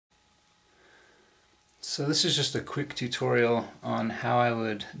So this is just a quick tutorial on how I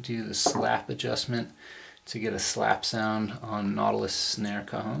would do the slap adjustment to get a slap sound on Nautilus snare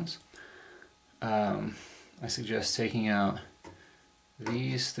cajons. I suggest taking out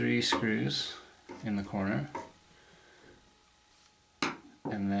these 3 screws in the corner,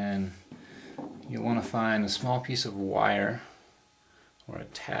 and then you'll want to find a small piece of wire or a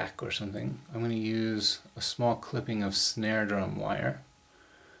tack or something. I'm going to use a small clipping of snare drum wire,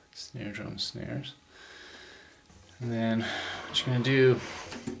 snare drum snares. And then what you're going to do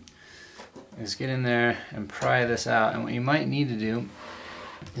is get in there and pry this out, and what you might need to do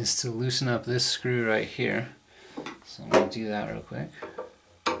is to loosen up this screw right here. So I'm going to do that real quick.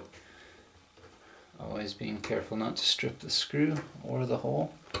 Always being careful not to strip the screw or the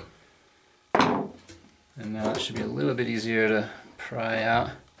hole. And now it should be a little bit easier to pry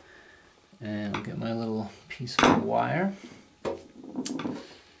out. And I'll get my little piece of wire.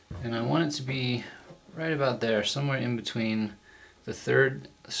 And I want it to be right about there, somewhere in between the 3rd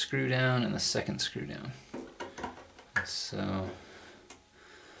screw down and the 2nd screw down. So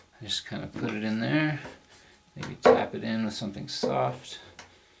I just kind of put it in there, maybe tap it in with something soft.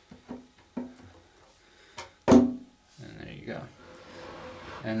 And there you go.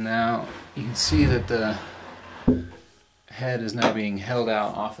 And now you can see that the head is now being held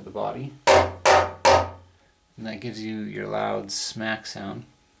out off of the body. And that gives you your loud smack sound.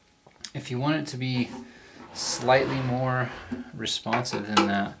 If you want it to be slightly more responsive than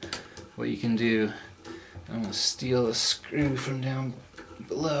that, what you can do, I'm going to steal a screw from down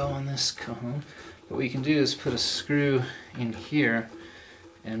below on this cajon, but what you can do is put a screw in here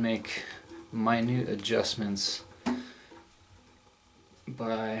and make minute adjustments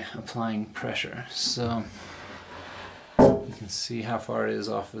by applying pressure. So you can see how far it is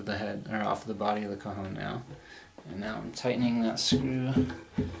off of the head, or off of the body of the cajon now. And now I'm tightening that screw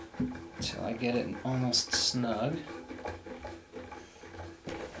until I get it almost snug.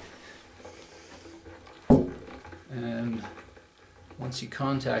 And once you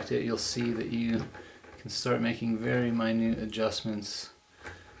contact it, you'll see that you can start making very minute adjustments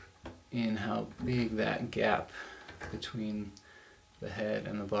in how big that gap between the head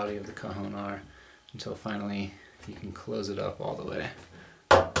and the body of the cajon are, until finally you can close it up all the way.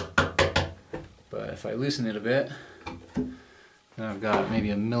 But if I loosen it a bit, then I've got maybe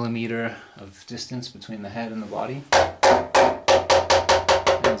 1 millimeter of distance between the head and the body. And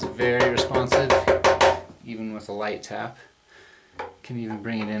it's very responsive, even with a light tap. Can even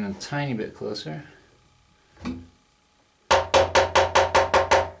bring it in a tiny bit closer.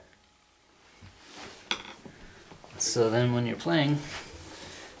 So then when you're playing,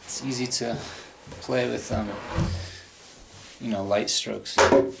 it's easy to play with light strokes.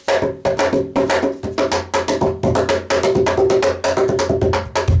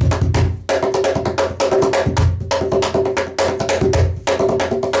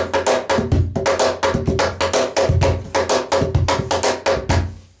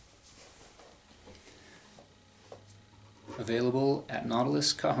 Available at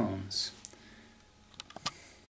Nautilus Cajons.